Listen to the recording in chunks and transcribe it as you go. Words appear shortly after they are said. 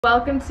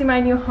Welcome to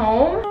my new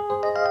home.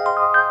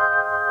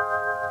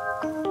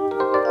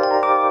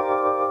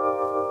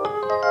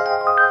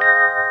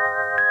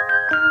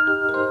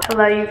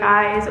 Hello you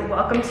guys,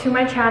 welcome to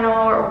my channel,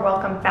 or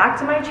welcome back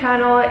to my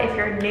channel. If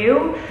you're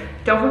new,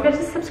 don't forget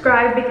to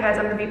subscribe because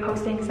I'm going to be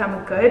posting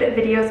some good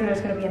videos and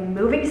there's going to be a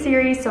moving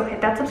series, so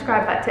hit that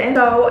subscribe button.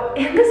 So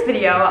in this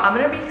video, I'm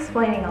going to be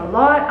explaining a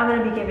lot. I'm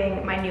going to be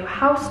giving my new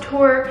house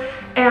tour,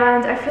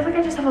 and I feel like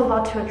I just have a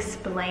lot to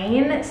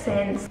explain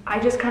since I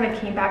just kind of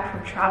came back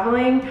from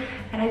traveling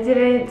and I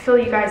didn't fill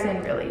you guys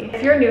in really.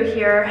 If you're new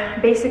here,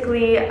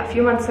 basically a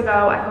few months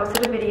ago I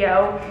posted a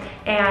video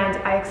and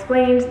I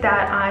explained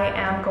that I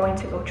am going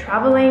to go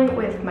traveling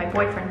with my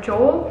boyfriend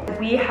Joel.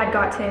 We had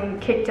gotten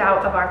kicked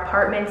out of our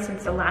apartment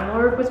since the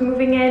landlord was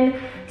moving in,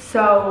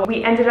 so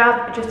we ended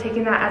up just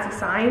taking that as a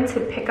sign to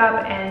pick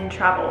up and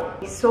travel.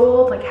 We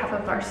sold like half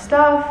of our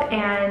stuff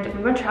and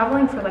we went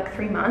traveling for like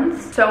 3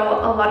 months. So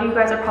a lot of you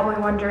guys are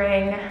probably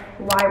wondering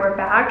why we're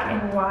back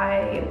and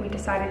why we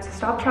decided to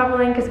stop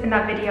traveling, because in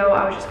that video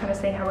I was just kind of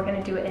saying how we're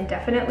going to do it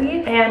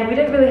indefinitely, and we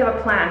didn't really have a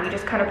plan. We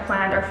just kind of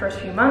planned our first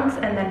few months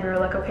and then we were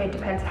like, okay,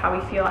 depends how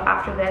we feel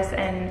after this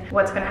and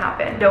what's going to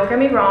happen. Don't get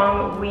me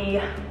wrong,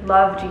 we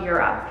loved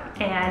Europe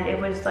and it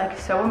was like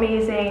so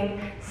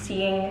amazing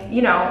seeing,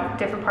 you know,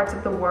 different parts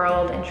of the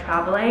world and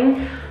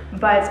traveling,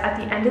 but at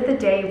the end of the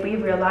day we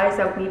realized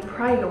that we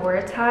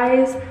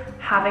prioritize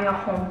having a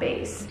home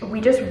base.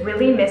 We just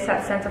really miss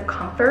that sense of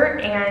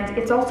comfort, and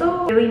it's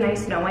also really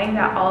nice knowing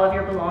that all of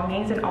your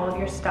belongings and all of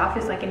your stuff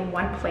is like in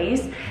one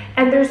place,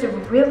 and there's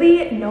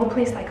really no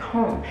place like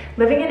home.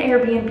 Living in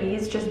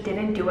Airbnbs just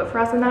didn't do it for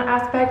us in that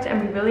aspect,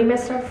 and we really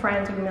missed our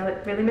friends, we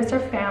really missed our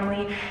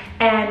family,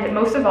 and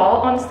most of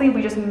all, honestly,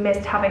 we just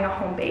missed having a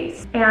home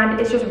base. And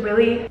it's just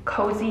really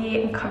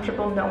cozy and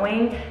comfortable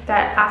knowing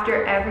that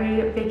after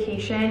every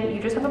vacation,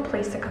 you just have a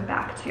place to come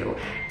back to.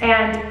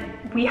 And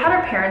we had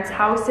our parents'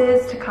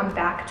 houses to come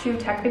back to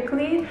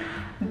technically,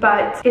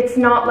 but it's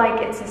not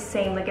like it's the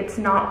same, like it's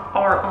not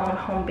our own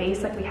home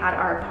base like we had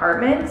our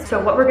apartment.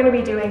 So what we're going to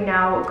be doing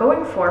now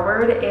going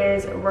forward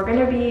is we're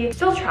going to be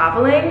still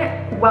traveling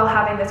while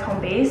having this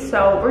home base.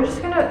 So we're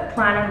just going to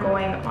plan on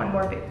going on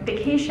more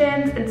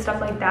vacations and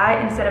stuff like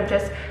that instead of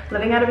just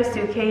living out of a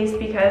suitcase,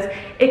 because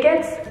it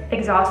gets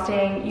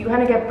exhausting. You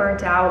kind of get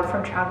burnt out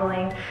from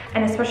traveling,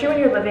 and especially when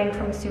you're living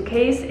from a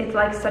suitcase, it's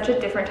like such a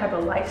different type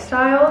of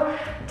lifestyle.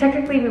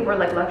 Technically we were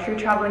like luxury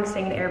traveling,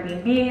 staying in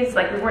Airbnbs,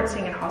 like we weren't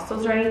staying in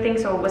hostels or anything,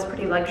 so it was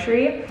pretty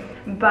luxury,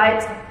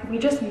 but we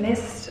just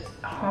missed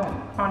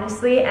home,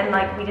 honestly. And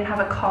like we didn't have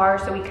a car,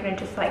 so we couldn't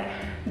just like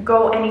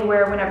go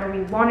anywhere whenever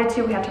we wanted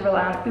to. We had to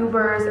rely on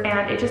Ubers,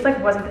 and it just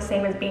like wasn't the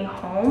same as being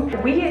home.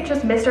 We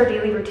just missed our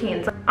daily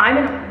routines. I'm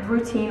a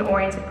routine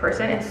oriented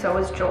person, and so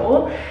is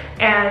Joel,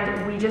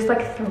 and we just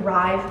like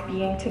thrive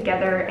being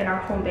together in our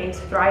home base,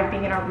 thrive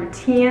being in our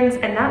routines,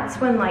 and that's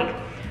when like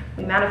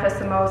we manifest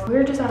the most.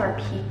 We're just at our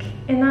peak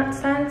in that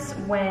sense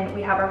when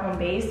we have our home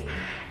base.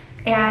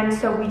 And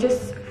so we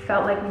just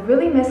felt like we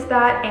really missed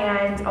that,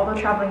 and although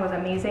traveling was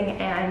amazing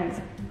and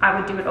I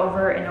would do it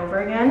over and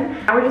over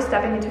again, now we're just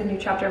stepping into a new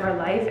chapter of our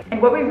life. And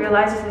what we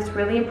realized is it's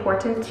really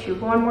important to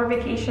go on more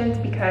vacations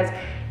because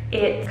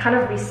it kind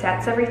of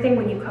resets everything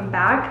when you come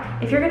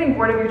back. If you're getting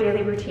bored of your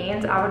daily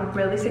routines, I would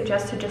really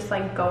suggest to just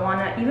like go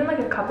on even like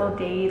a couple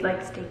day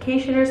like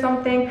staycation or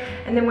something,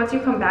 and then once you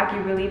come back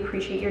you really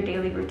appreciate your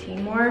daily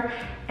routine more.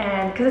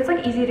 And because it's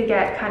like easy to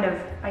get kind of,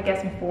 I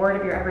guess, bored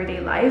of your everyday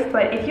life,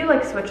 but if you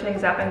like switch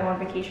things up and go on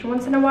vacation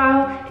once in a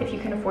while, if you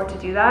can afford to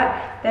do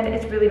that, then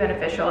it's really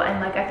beneficial.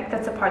 And like I think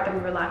that's the part that we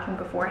were lacking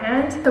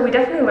beforehand. So we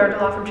definitely learned a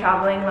lot from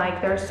traveling.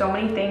 Like there's so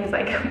many things,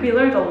 like we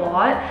learned a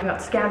lot. We got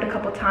scammed a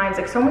couple times,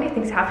 like so many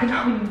things happened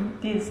on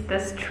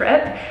this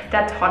trip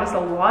that taught us a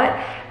lot.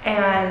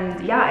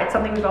 And yeah, it's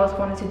something we've always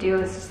wanted to do,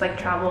 is just like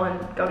travel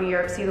and go to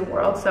Europe, see the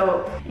world.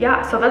 So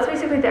yeah, so that's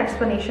basically the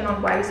explanation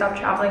on why we stopped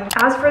traveling.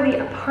 As for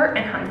the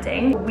apartment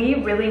hunting, we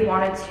really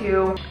wanted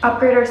to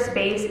upgrade our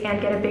space and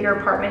get a bigger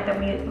apartment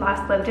than we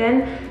last lived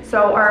in.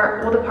 So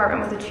our old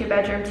apartment was a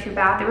 2-bedroom,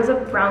 2-bath. It was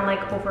around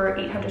like over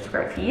 800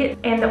 square feet.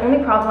 And the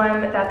only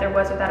problem that there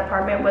was with that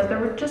apartment was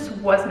there just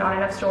was not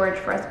enough storage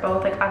for us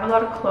both. Like I have a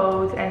lot of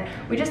clothes and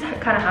we just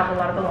kind of have a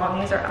lot of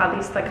belongings, or at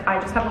least like I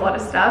just have a lot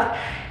of stuff.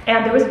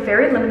 And there was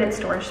very limited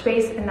storage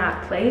space in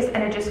that place,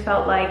 and it just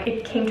felt like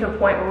it came to a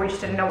point where we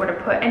just didn't know where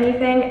to put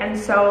anything. And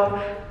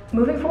so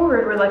moving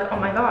forward, we're like, oh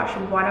my gosh,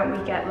 why don't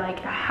we get like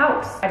a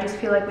house? I just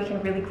feel like we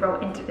can really grow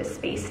into this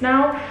space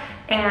now.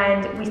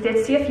 And we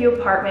did see a few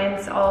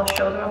apartments. I'll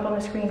show them up on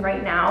the screen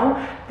right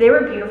now. They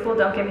were beautiful,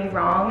 don't get me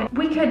wrong.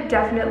 We could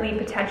definitely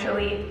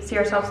potentially see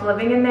ourselves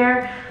living in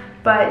there,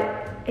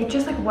 but it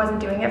just like wasn't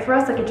doing it for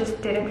us. Like it just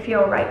didn't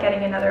feel right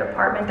getting another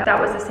apartment that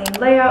was the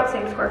same layout,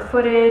 same square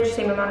footage,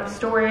 same amount of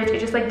storage. It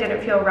just like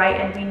didn't feel right,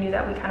 and we knew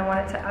that we kind of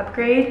wanted to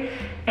upgrade.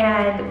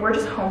 And we're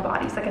just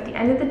homebodies. Like at the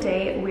end of the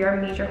day, we are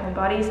major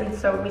homebodies, and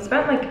so we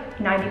spent like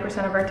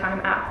 90% of our time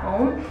at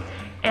home.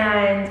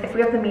 And if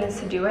we have the means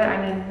to do it, I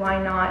mean,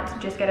 why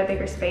not just get a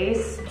bigger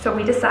space? So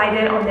we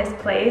decided on this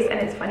place, and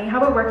it's funny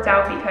how it worked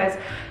out because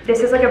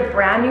this is like a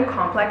brand new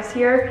complex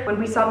here. When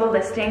we saw the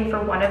listing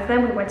for one of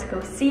them, we went to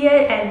go see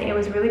it, and it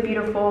was really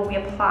beautiful. We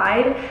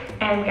applied,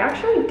 and we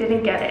actually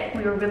didn't get it.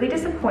 We were really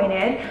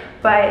disappointed,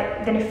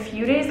 but then a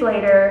few days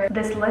later,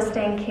 this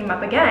listing came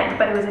up again,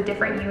 but it was a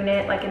different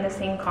unit, like in the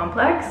same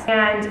complex,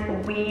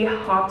 and we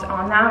hopped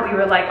on that. We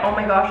were like, oh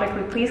my gosh, like,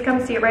 could we please come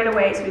see it right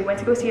away? So we went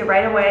to go see it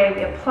right away.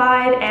 We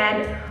applied,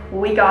 and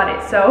we got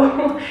it.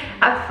 So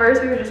at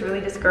first we were just really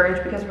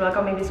discouraged because we're like,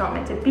 oh, maybe it's not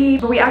meant to be.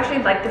 But we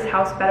actually like this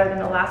house better than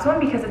the last one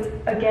because it's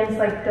against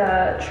like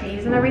the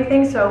trees and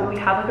everything. So we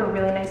have like a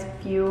really nice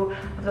view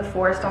of the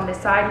forest on this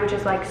side, which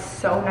is like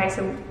so nice,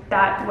 and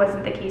that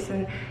wasn't the case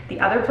in the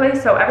other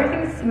place. So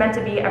everything's meant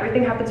to be,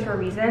 everything happens for a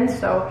reason.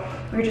 So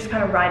we were just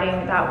kind of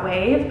riding that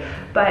wave.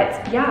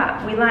 But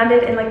yeah, we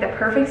landed in like the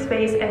perfect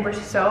space, and we're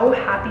so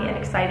happy and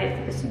excited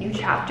for this new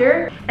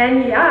chapter.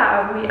 And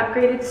yeah, we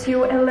upgraded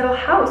to a little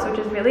house, which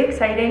is really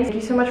exciting. Thank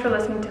you so much for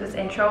listening to this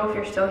intro if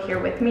you're still here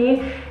with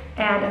me.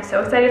 And I'm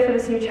so excited for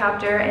this new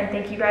chapter, and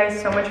thank you guys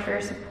so much for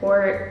your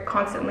support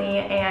constantly,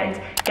 and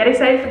get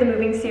excited for the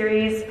moving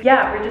series.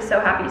 Yeah, we're just so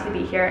happy to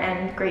be here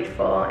and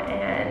grateful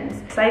and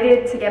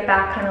excited to get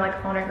back kind of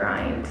like on a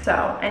grind.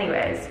 So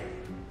anyways,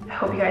 I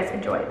hope you guys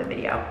enjoy the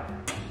video.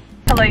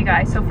 Hello you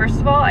guys. So first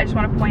of all, I just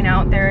want to point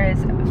out there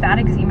is bad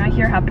eczema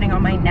here happening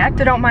on my neck.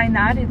 So don't mind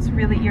that. It's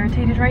really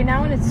irritated right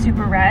now and it's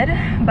super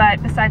red,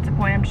 but besides the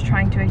point, I'm just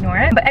trying to ignore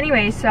it. But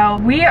anyway, so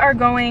we are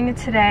going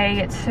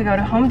today to go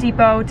to Home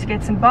Depot to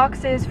get some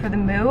boxes for the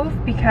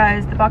move,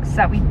 because the boxes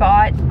that we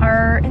bought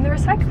are in the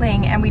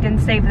recycling and we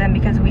didn't save them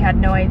because we had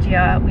no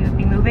idea we would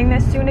be moving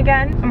this soon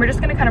again. And we're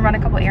just gonna kind of run a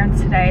couple errands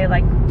today.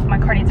 Like, my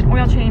car needs an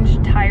oil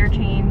change, tire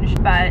change,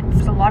 but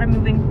there's a lot of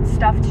moving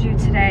stuff to do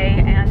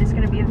today, and it's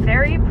gonna be a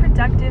very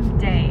productive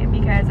day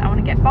because I want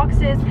to get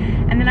boxes,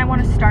 and then I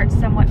want to start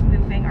somewhat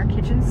moving our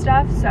kitchen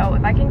stuff. So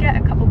if I can get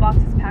a couple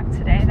boxes packed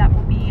today, that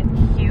will be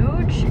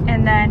huge.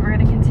 And then we're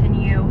going to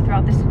continue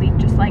throughout this week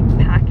just like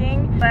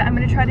packing, but I'm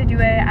going to try to do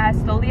it as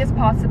slowly as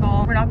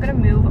possible. We're not going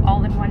to move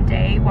all in one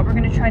day. What we're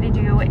going to try to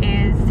do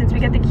is, since we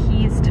get the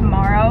keys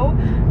tomorrow,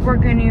 we're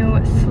going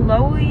to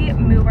slowly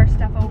move our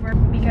stuff over,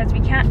 because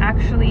we can't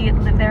actually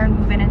live there and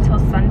move in until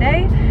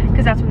Sunday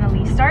because that's when the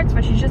lease starts.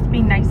 But she's just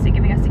being nice to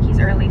giving us the keys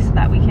early so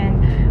that we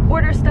can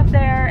order stuff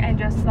there and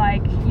just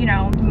like, you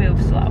know, move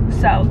slow.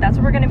 So that's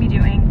what we're going to be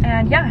doing.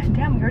 And yeah,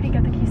 damn, we already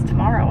get the keys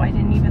tomorrow. I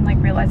didn't even like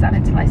realize that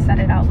until I said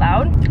it out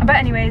loud. But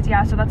anyways,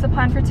 yeah, so that's the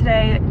plan for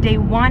today. Day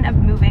one of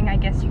moving, I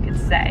guess you could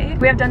say.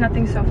 We have done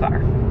nothing so far,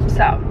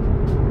 so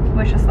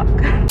wish us luck.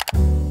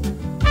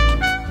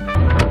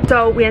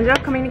 So we ended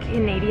up coming to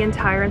Canadian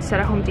Tire instead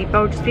of Home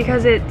Depot just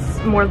because it's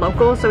more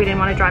local, so we didn't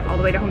want to drive all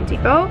the way to Home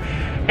Depot.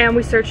 And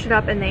we searched it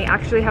up and they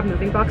actually have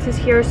moving boxes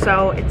here,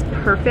 so it's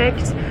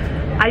perfect.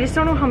 I just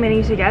don't know how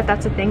many to get.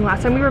 That's the thing.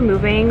 Last time we were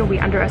moving, we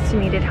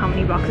underestimated how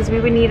many boxes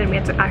we would need, and we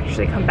had to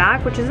actually come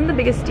back, which isn't the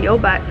biggest deal,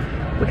 but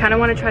we kind of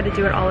want to try to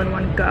do it all in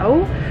one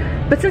go.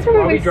 But since we're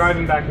moving, be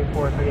driving back and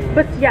forth anyways.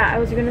 But yeah, I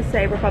was gonna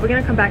say we're probably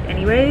gonna come back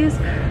anyways,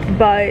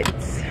 but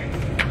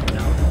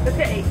let's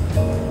get 8.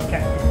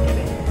 Okay.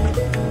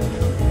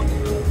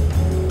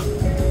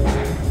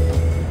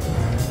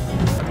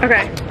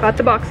 Okay, got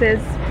the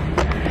boxes,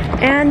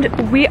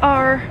 and we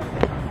are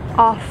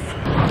off.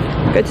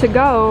 Good to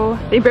go.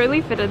 They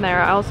barely fit in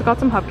there. I also got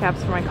some hubcaps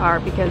for my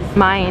car because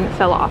mine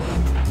fell off.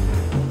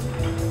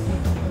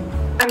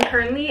 I'm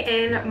currently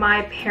in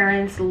my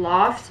parents'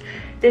 loft.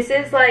 This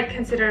is like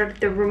considered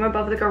the room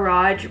above the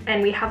garage,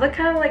 and we have like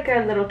kind of like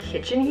a little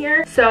kitchen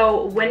here.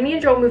 So when me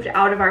and Joel moved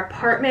out of our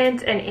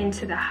apartment and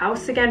into the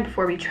house again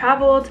before we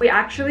traveled, we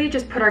actually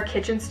just put our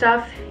kitchen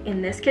stuff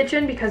in this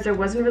kitchen because there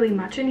wasn't really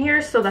much in here.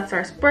 So that's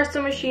our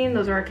espresso machine,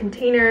 those are our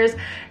containers,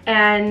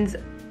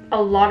 and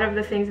a lot of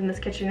the things in this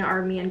kitchen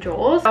are me and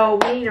Joel's. So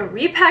we need to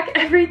repack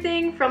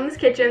everything from this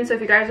kitchen. So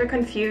if you guys are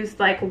confused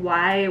like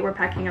why we're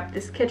packing up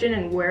this kitchen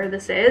and where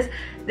this is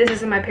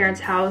in my parents'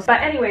 house.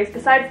 But anyways,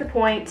 besides the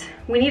point,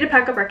 we need to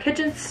pack up our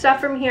kitchen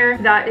stuff from here.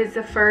 That is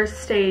the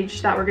first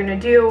stage that we're gonna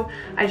do.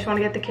 I just want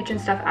to get the kitchen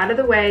stuff out of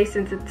the way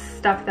since it's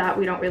stuff that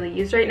we don't really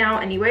use right now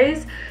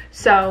anyways.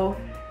 So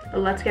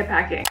let's get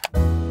packing.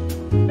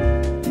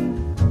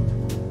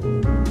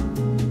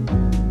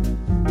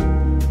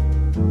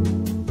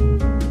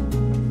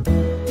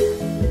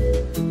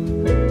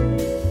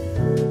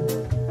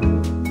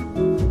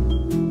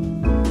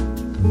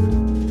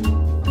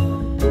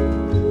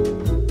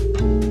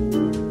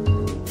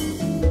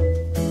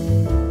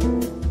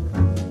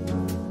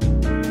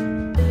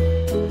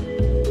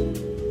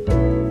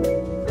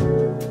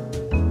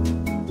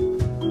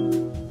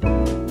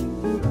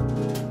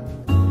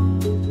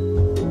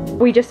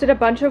 We just did a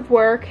bunch of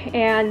work,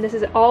 and this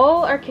is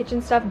all our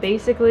kitchen stuff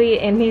basically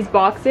in these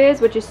boxes,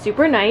 which is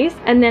super nice.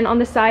 And then on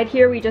the side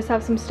here, we just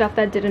have some stuff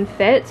that didn't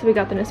fit. So we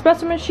got the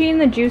Nespresso machine,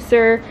 the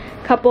juicer,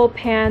 couple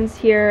pans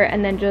here,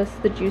 and then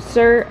just the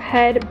juicer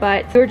head.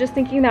 But we were just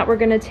thinking that we're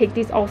gonna take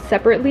these all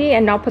separately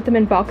and not put them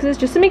in boxes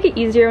just to make it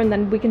easier, and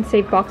then we can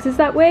save boxes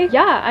that way.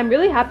 Yeah, I'm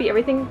really happy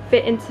everything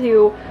fit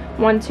into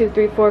 1, 2,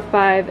 3, 4,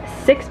 5,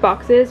 6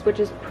 boxes, which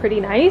is pretty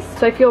nice.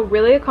 So I feel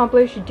really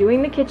accomplished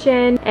doing the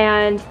kitchen,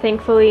 and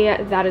thankfully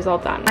that is all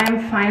done.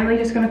 I'm finally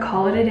just gonna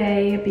call it a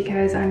day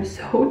because I'm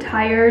so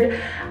tired.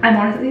 I'm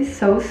honestly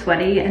so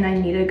sweaty and I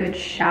need a good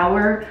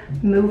shower.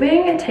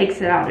 Moving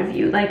takes it out of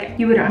you. Like,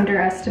 you would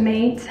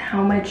underestimate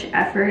how much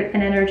effort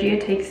and energy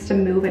it takes to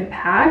move and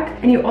pack,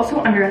 and you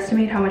also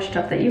underestimate how much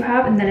stuff that you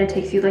have, and then it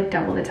takes you like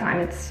double the time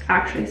it's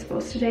actually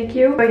supposed to take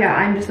you. But yeah,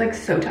 I'm just like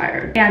so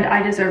tired, and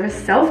I deserve a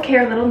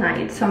self-care little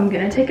night, so I'm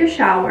gonna take a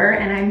shower.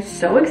 And I'm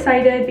so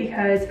excited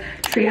because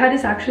Tree Hut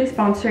is actually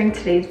sponsoring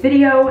today's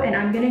video, and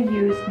I'm gonna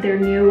use their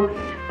new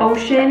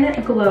Ocean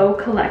Glow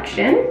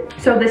collection.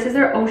 So this is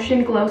their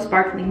Ocean Glow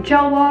Sparkling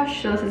Gel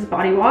Wash. So this is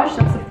body wash,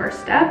 that's the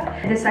first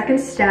step. The second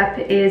step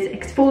is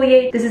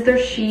exfoliate. This is their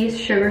She's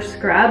Sugar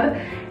Scrub,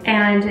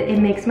 and it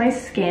makes my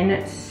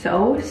skin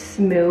so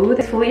smooth.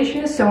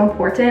 Exfoliation is so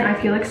important. I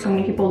feel like so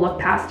many people look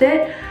past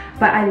it,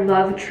 but I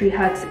love Tree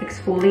Hut's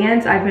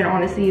exfoliants. I've been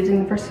honestly using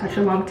them for such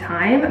a long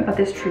time, but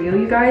this trio,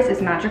 you guys,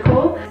 is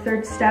magical.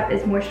 Third step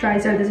is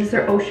moisturizer. This is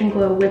their Ocean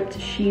Glow Whipped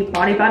Shea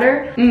Body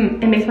Butter.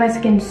 It makes my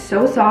skin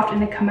so soft,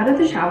 and I come out of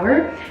the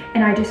shower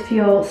and I just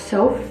feel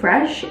so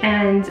fresh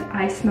and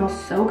I smell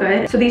so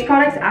good. So these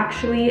products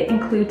actually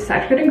include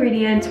such good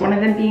ingredients, one of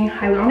them being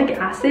hyaluronic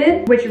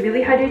acid, which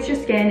really hydrates your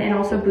skin and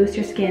also boosts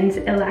your skin's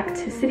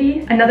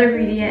elasticity. Another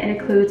ingredient it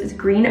includes is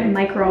green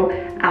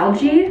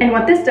microalgae, and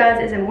what this does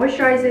is it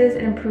moisturizes,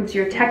 it improves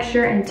your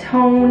texture and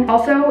tone.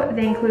 Also,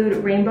 they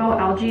include rainbow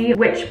algae,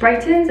 which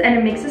brightens and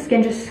it makes the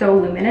skin just so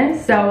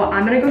luminous. So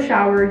I'm gonna go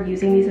shower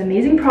using these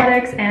amazing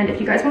products, and if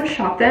you guys want to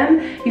shop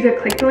them, you could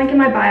click the link in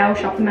my bio,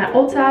 shop them at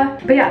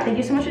Ulta. But yeah, thank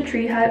you so much to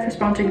Tree Hut for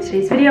sponsoring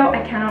today's video.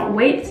 I cannot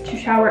wait to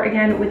shower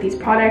again with these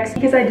products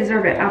because I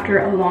deserve it after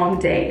a long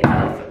day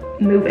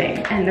of moving,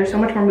 and there's so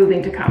much more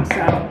moving to come,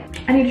 so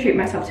I need to treat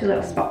myself to a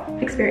little spa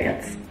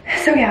experience.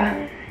 So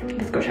yeah,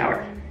 let's go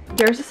shower.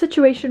 There's a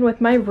situation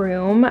with my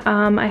room.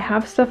 I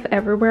have stuff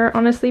everywhere,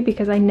 honestly,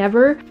 because I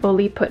never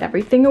fully put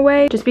everything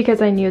away just because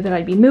I knew that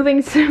I'd be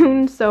moving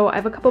soon. So I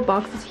have a couple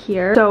boxes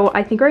here. So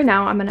I think right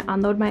now I'm gonna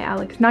unload my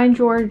Alex 9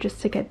 drawer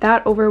just to get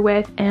that over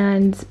with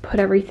and put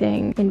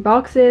everything in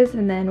boxes,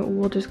 and then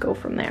we'll just go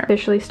from there.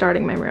 Officially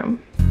starting my room.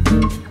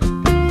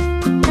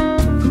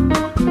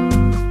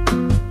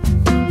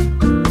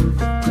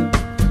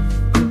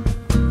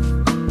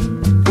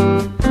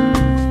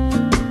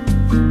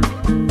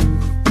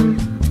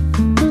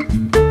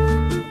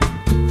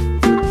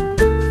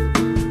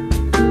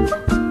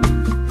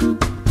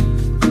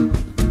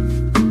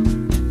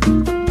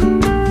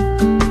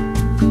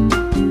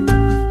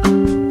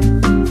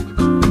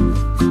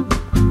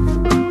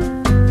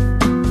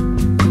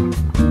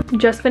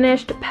 Just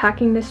finished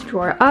packing this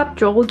drawer up.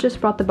 Joel just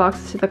brought the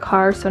boxes to the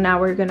car, so now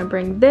we're gonna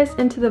bring this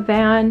into the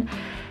van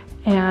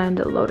and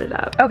load it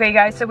up. Okay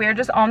guys, so we're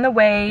just on the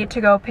way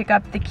to go pick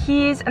up the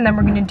keys, and then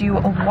we're gonna do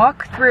a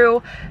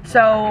walkthrough.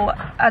 So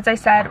as I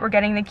said, we're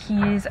getting the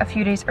keys a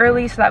few days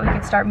early so that we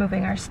could start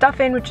moving our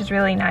stuff in, which is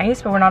really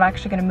nice, but we're not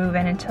actually gonna move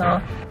in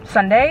until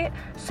Sunday.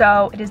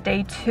 So it is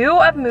day 2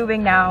 of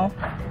moving now,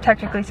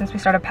 technically, since we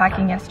started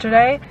packing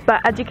yesterday.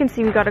 But as you can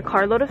see, we got a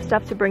carload of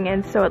stuff to bring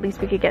in, so at least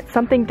we could get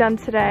something done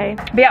today.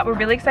 But yeah, we're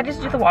really excited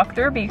to do the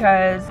walkthrough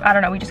because, I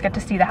don't know, we just get to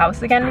see the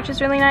house again, which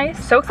is really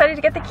nice. So excited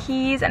to get the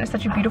keys, and it's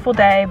such a beautiful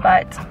day,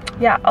 but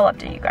yeah, I'll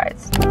update you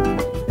guys.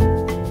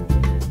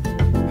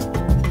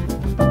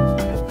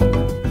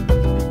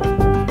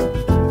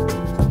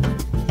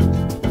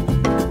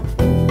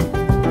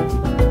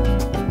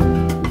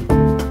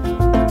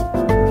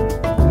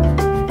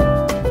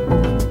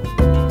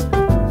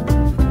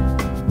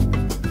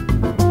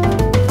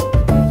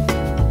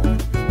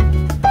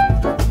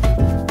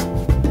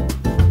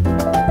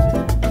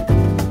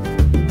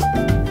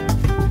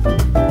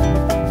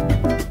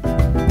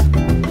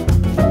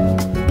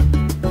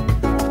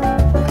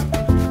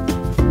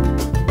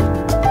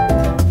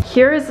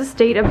 Here is the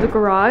state of the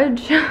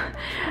garage.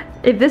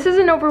 If this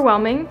isn't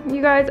overwhelming,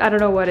 you guys, I don't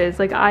know what is.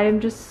 Like, I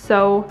am just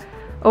so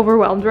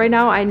overwhelmed right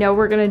now. I know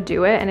we're gonna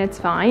do it and it's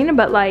fine,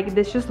 but like,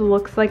 this just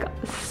looks like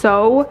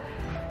so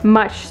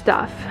much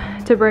stuff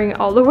to bring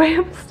all the way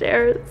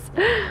upstairs.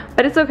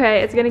 But it's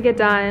okay, it's gonna get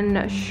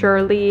done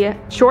surely.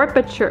 Short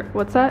but sure.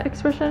 What's that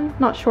expression?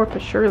 Not short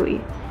but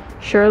surely.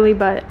 Surely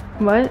but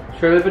what?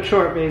 Surely but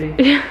short,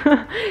 baby.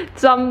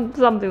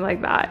 Something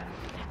like that.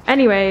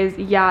 Anyways,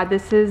 yeah,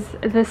 this is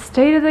the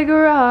state of the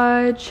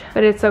garage,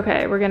 but it's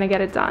okay, we're gonna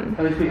get it done.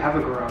 At least we have a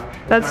garage.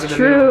 That's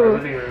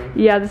true.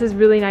 Yeah, this is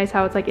really nice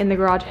how it's like in the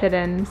garage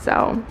hidden,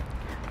 so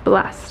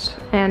blessed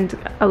and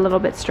a little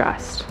bit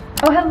stressed.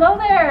 Oh, hello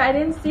there, I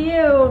didn't see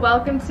you.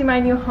 Welcome to my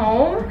new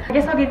home. I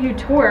guess I'll give you a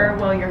tour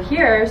while you're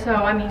here, so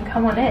I mean,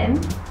 come on in.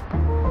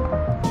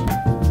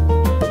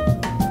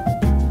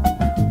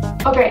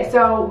 Okay,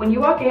 so when you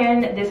walk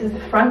in, this is the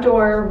front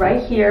door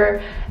right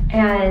here,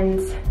 and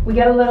we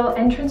get a little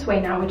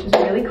entranceway now, which is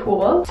really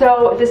cool.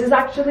 So this is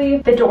actually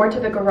the door to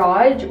the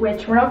garage,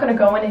 which we're not gonna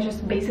go in. It's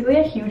just basically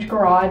a huge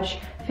garage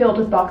filled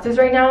with boxes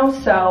right now,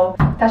 so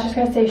that's just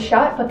gonna stay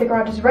shut, but the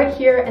garage is right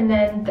here, and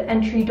then the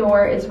entry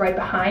door is right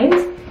behind,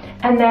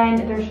 and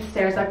then there's just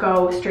stairs that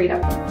go straight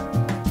up.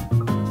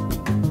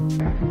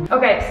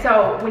 Okay,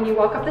 so when you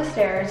walk up the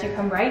stairs, you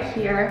come right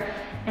here,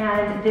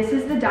 and this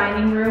is the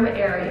dining room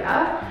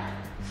area.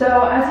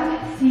 So as you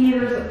can see,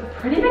 there's a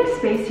pretty big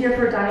space here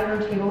for a dining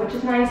room table, which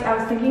is nice. I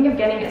was thinking of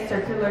getting a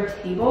circular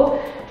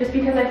table just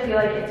because I feel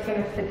like it's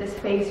gonna fit the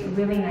space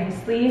really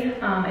nicely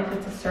if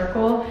it's a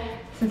circle.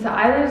 Since the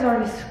island is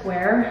already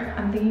square,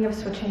 I'm thinking of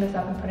switching this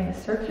up and putting a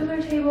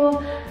circular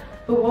table,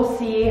 but we'll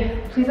see.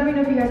 Please let me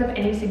know if you guys have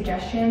any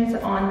suggestions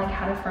on like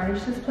how to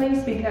furnish this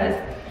place, because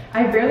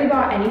I barely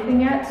bought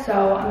anything yet,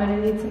 so I'm gonna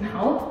need some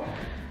help.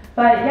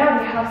 But yeah,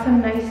 we have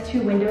some nice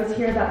 2 windows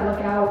here that look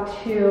out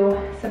to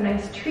some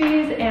nice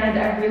trees, and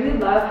I really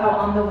love how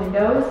on the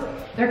windows,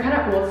 they're kind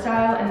of old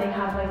style and they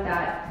have like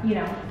that, you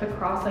know, the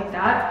cross like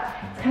that.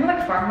 It's kind of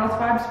like farmhouse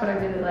vibes, but I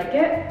really like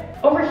it.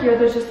 Over here,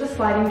 there's just a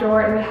sliding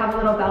door, and we have a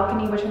little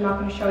balcony, which I'm not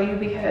gonna show you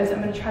because I'm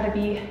gonna try to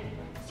be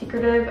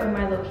secretive of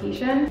my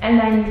location. And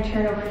then you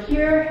turn over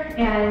here,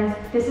 and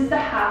this is the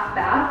half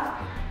bath.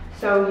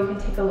 So you can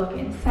take a look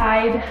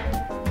inside.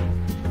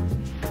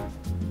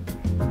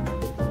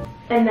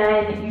 And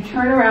then you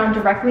turn around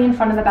directly in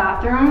front of the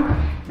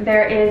bathroom.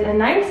 There is a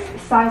nice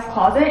size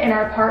closet. In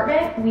our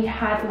apartment, we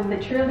had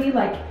literally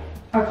like,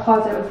 our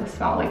closet was this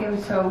small, like it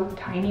was so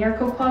tiny, our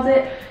coat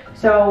closet.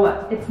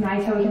 So it's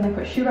nice how we can like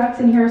put shoe racks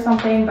in here or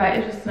something, but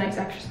it's just a nice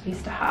extra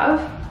space to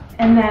have.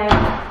 And then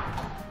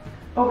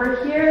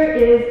over here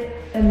is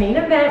the main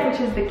event,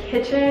 which is the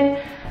kitchen.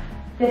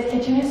 This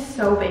kitchen is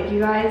so big,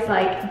 you guys.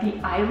 Like the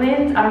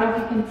island, I don't know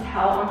if you can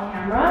tell on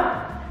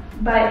camera,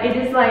 but it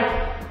is like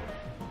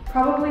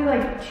probably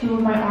like 2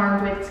 of my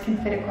arm widths can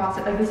fit across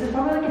it. Like this is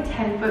probably like a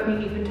 10-foot,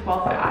 maybe even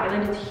 12-foot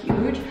island. It's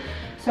huge.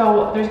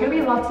 So there's gonna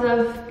be lots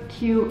of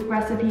cute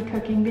recipe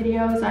cooking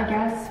videos, I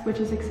guess, which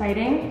is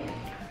exciting.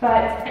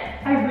 But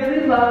I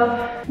really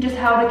love just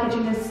how the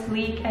kitchen is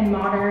sleek and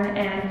modern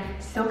and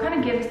still kind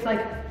of gives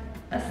like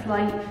a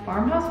slight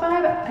farmhouse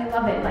vibe. I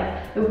love it.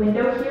 Like the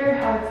window here,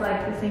 how it's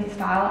like the same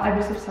style. I'm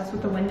just obsessed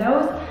with the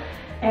windows.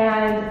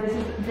 And this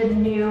is the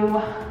new,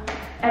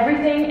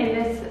 everything in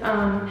this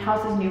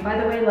house is new, by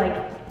the way.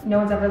 Like no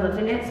one's ever lived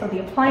in it. So the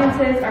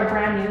appliances are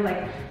brand new.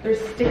 Like there's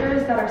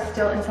stickers that are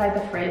still inside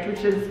the fridge,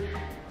 which is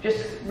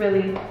just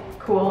really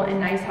cool and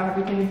nice how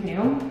everything is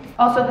new.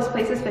 Also, this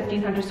place is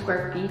 1,500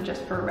 square feet,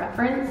 just for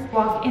reference.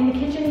 Walk in the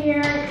kitchen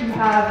here, you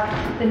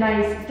have the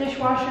nice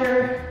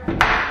dishwasher,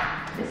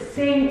 the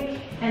sink,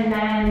 and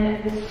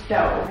then the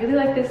stove. I really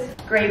like this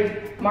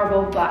gray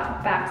marble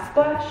black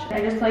backsplash.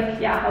 I just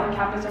like, yeah, how the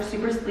cabinets are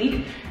super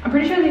sleek. I'm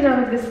pretty sure these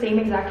are like the same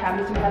exact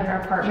cabinets we had in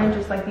our apartment,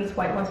 just like these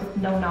white ones with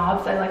no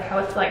knobs. I like how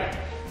it's like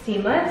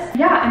seamless.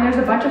 Yeah, and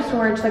there's a bunch of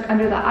storage like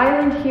under the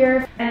island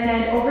here. And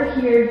then over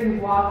here, you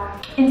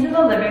walk into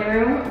the living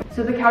room.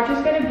 So the couch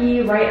is gonna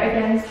be right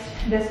against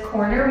this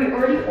corner. We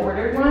already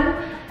ordered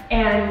one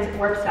and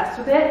we're obsessed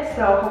with it.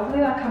 So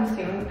hopefully that comes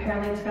soon.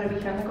 Apparently it's gonna be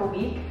here in like a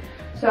week.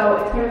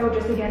 So it's gonna go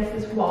just against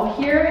this wall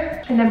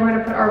here. And then we're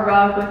gonna put our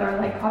rug with our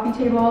like coffee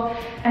table.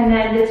 And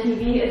then the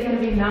TV is gonna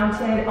be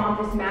mounted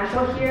on this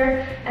mantle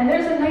here. And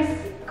there's a nice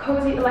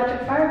cozy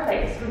electric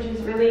fireplace, which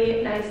is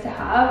really nice to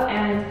have.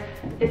 And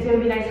it's gonna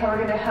be nice how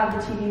we're gonna have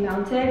the TV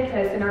mounted,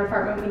 because in our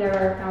apartment we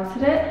never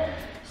mounted it.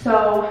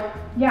 So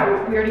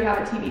yeah, we already have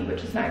a TV,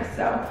 which is nice.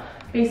 So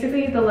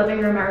basically the living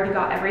room I already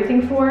got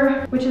everything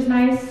for, which is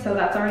nice. So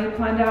that's already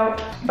planned out.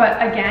 But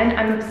again,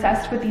 I'm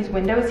obsessed with these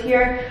windows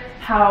here,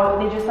 how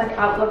they just like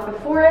outlook the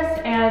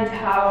forest and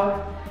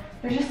how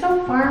they're just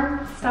so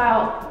farm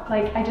style.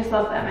 Like I just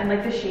love them, and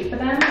like the shape of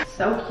them,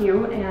 so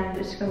cute, and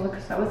it's gonna look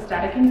so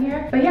aesthetic in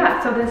here. But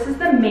yeah, so this is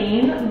the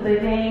main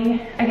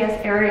living, I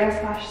guess, area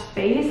slash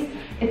space.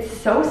 It's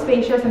so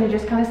spacious and it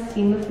just kind of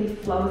seamlessly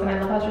flows, and I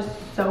love how it's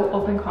just so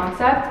open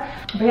concept.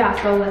 But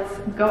yeah, so let's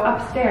go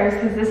upstairs,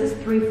 because this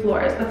is 3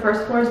 floors. The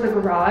first floor is the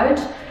garage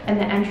and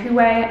the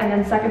entryway, and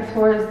then second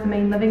floor is the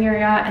main living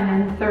area, and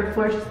then the third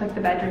floor is just like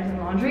the bedrooms and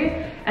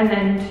laundry, and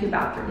then 2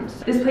 bathrooms.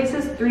 This place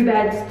is 3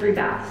 beds, 3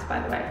 baths, by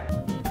the way.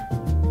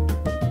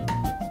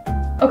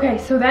 Okay,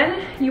 so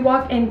then you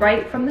walk in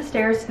right from the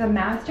stairs to the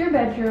master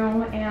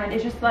bedroom, and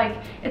it's just like,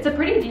 it's a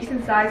pretty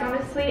decent size,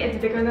 honestly.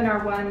 It's bigger than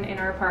our one in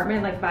our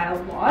apartment, like by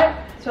a lot.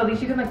 So at least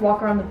you can like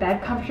walk around the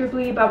bed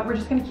comfortably, but we're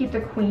just gonna keep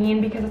the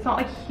queen because it's not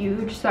like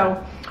huge.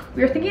 So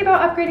we were thinking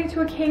about upgrading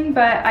to a king,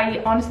 but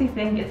I honestly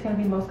think it's gonna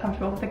be most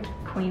comfortable with the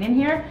queen in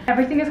here.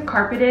 Everything is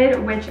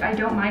carpeted, which I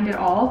don't mind at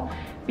all,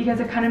 because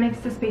it kind of makes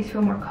the space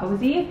feel more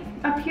cozy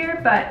up here.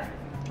 But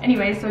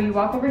anyway, so you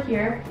walk over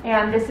here,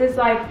 and this is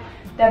like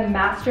the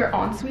master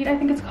ensuite, I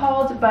think it's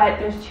called, but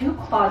there's 2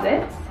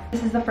 closets.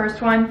 This is the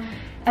first one,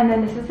 and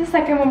then this is the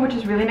second one, which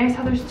is really nice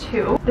how there's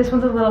 2. This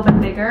one's a little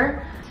bit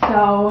bigger,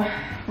 so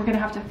we're gonna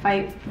have to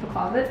fight for the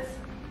closets.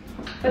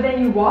 But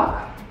then you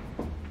walk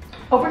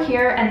over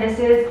here, and this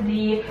is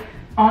the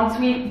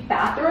ensuite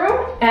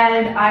bathroom,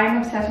 and I'm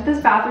obsessed with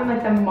this bathroom.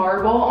 Like the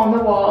marble on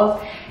the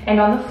walls and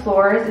on the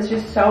floors is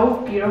just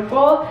so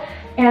beautiful.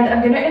 And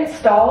I'm gonna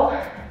install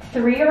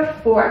 3 or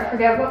 4, I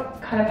forget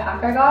what kind of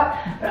pack I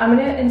got, but I'm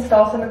gonna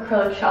install some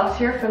acrylic shelves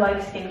here for like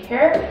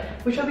skincare,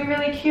 which will be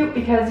really cute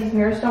because these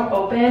mirrors don't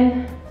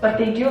open, but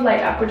they do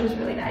light up, which is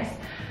really nice.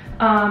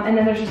 And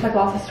then there's just like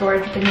lots of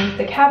storage beneath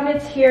the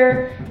cabinets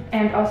here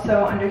and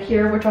also under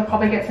here, which I'll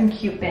probably get some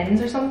cute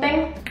bins or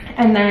something.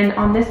 And then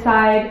on this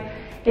side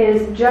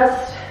is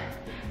just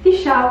the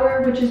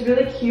shower, which is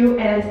really cute,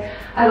 and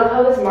I love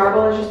how this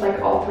marble is just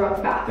like all throughout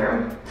the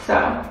bathroom. So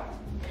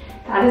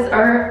that is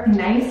our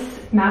nice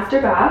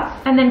master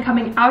bath. And then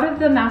coming out of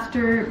the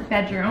master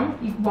bedroom,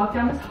 you can walk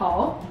down this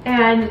hall,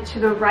 and to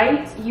the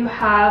right you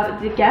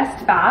have the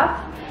guest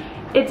bath.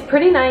 It's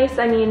pretty nice.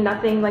 I mean,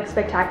 nothing like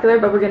spectacular,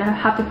 but we're gonna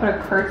have to put a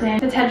curtain.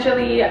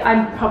 Potentially,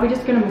 I'm probably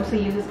just gonna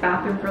mostly use this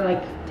bathroom for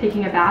like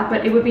taking a bath,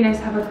 but it would be nice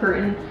to have a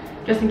curtain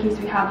just in case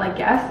we have like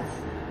guests.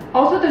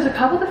 Also, there's a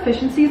couple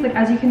deficiencies. Like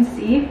as you can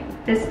see,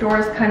 this door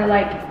is kind of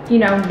like, you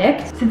know,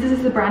 nicked. Since this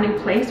is a brand new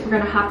place, we're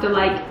gonna have to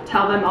like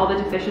tell them all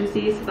the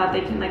deficiencies so that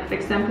they can like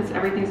fix them because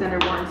everything's under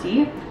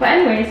warranty. But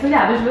anyway, so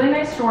yeah, there's really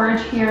nice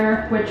storage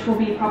here, which will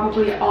be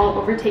probably all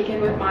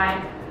overtaken with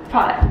my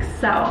products.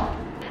 So,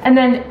 and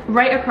then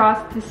right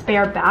across the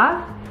spare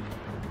bath,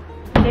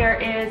 there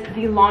is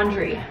the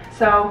laundry.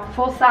 So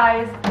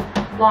full-size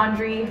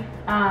laundry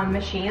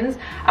machines.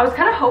 I was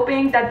kind of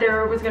hoping that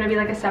there was going to be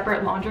like a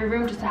separate laundry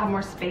room just to have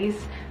more space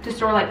to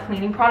store like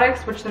cleaning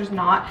products, which there's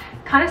not.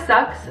 Kind of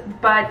sucks,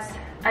 but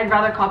I'd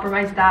rather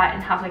compromise that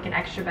and have like an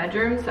extra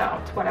bedroom, so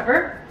it's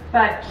whatever.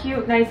 But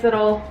cute, nice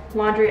little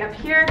laundry up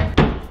here.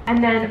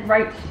 And then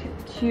right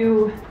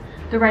to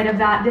the right of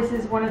that, this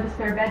is one of the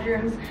spare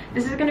bedrooms.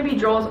 This is going to be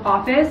Joel's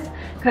office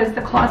because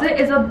the closet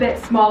is a bit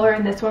smaller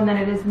in this one than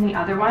it is in the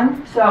other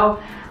one. So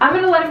I'm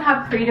going to let him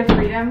have creative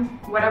freedom,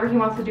 whatever he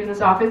wants to do in this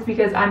office,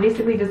 because I'm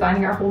basically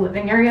designing our whole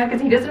living area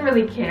because he doesn't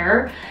really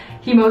care.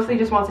 He mostly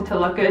just wants it to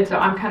look good, so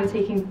I'm kind of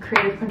taking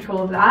creative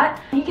control of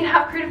that. He can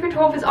have creative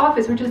control of his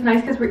office, which is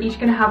nice because we're each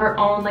gonna have our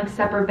own like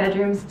separate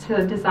bedrooms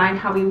to design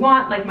how we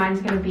want. Like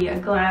mine's gonna be a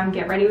glam,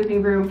 get ready with me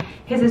room.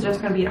 His is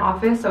just gonna be an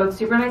office, so it's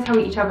super nice how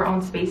we each have our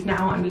own space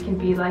now and we can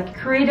be like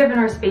creative in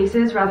our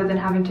spaces rather than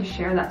having to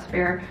share that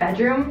spare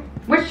bedroom,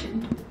 which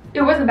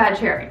it wasn't bad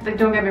sharing, like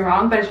don't get me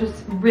wrong, but it's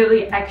just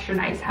really extra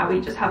nice how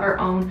we just have our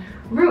own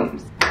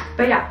rooms.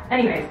 But yeah,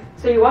 anyways,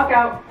 so you walk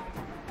out,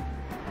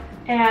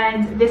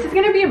 and this is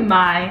gonna be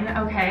mine,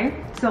 okay?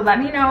 So let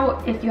me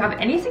know if you have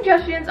any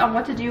suggestions on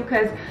what to do,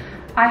 because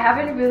I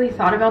haven't really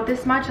thought about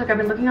this much. Like I've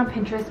been looking on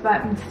Pinterest, but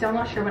I'm still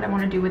not sure what I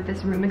want to do with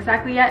this room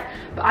exactly yet.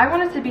 But I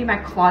want it to be my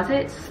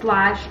closet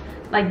slash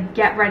like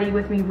get ready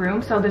with me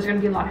room. So there's gonna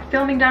be a lot of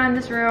filming done in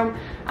this room.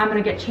 I'm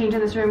gonna get changed in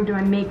this room, do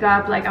my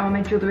makeup, like I want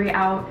my jewelry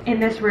out in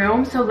this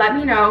room. So let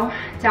me know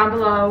down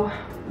below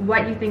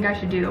what you think I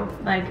should do,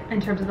 like in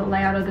terms of the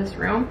layout of this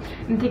room.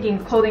 I'm thinking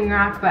clothing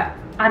rack, but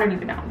I don't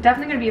even know.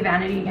 Definitely gonna be a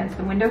vanity against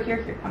the window here.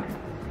 Here, come in.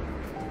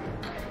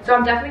 So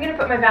I'm definitely gonna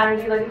put my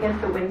vanity like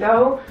against the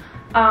window.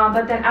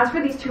 But then as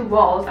for these two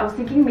walls, I was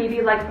thinking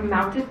maybe like a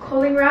mounted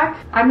clothing rack.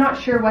 I'm not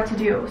sure what to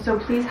do, so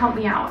please help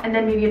me out. And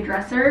then maybe a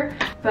dresser,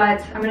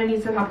 but I'm gonna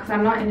need some help because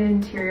I'm not an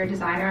interior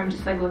designer. I'm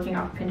just like looking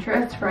off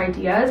Pinterest for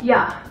ideas.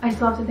 Yeah, I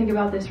still have to think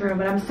about this room,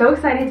 but I'm so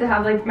excited to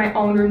have like my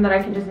own room that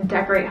I can just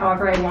decorate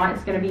however I want.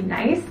 It's gonna be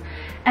nice.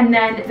 And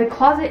then the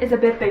closet is a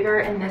bit bigger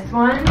in this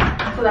one,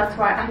 so that's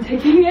why I'm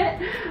taking it.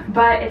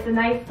 But it's a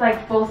nice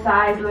like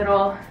full-size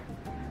little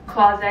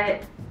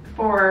closet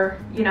for,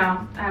 you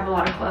know, I have a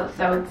lot of clothes,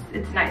 so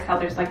it's nice how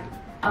there's like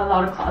a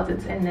lot of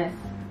closets in this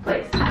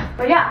place.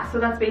 But yeah, so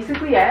that's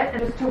basically it. And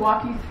just to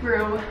walk you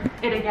through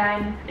it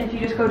again, if you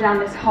just go down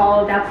this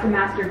hall, that's the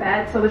master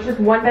bed. So there's just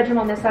one bedroom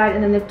on this side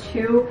and then the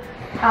two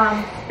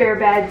spare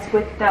beds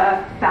with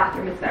the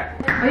bathroom is there.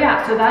 But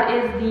yeah, so that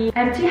is the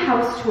empty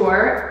house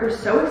tour. We're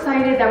so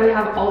excited that we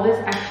have all this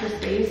extra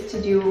space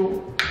to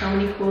do so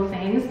many cool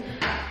things.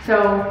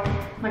 So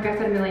like I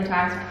said a million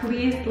times,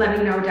 please let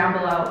me know down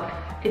below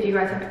if you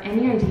guys have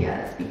any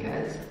ideas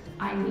because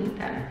I need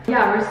them.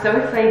 Yeah, we're so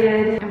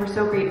excited and we're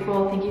so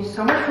grateful. Thank you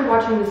so much for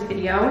watching this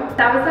video.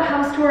 That was the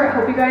house tour. I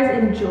hope you guys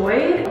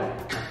enjoyed.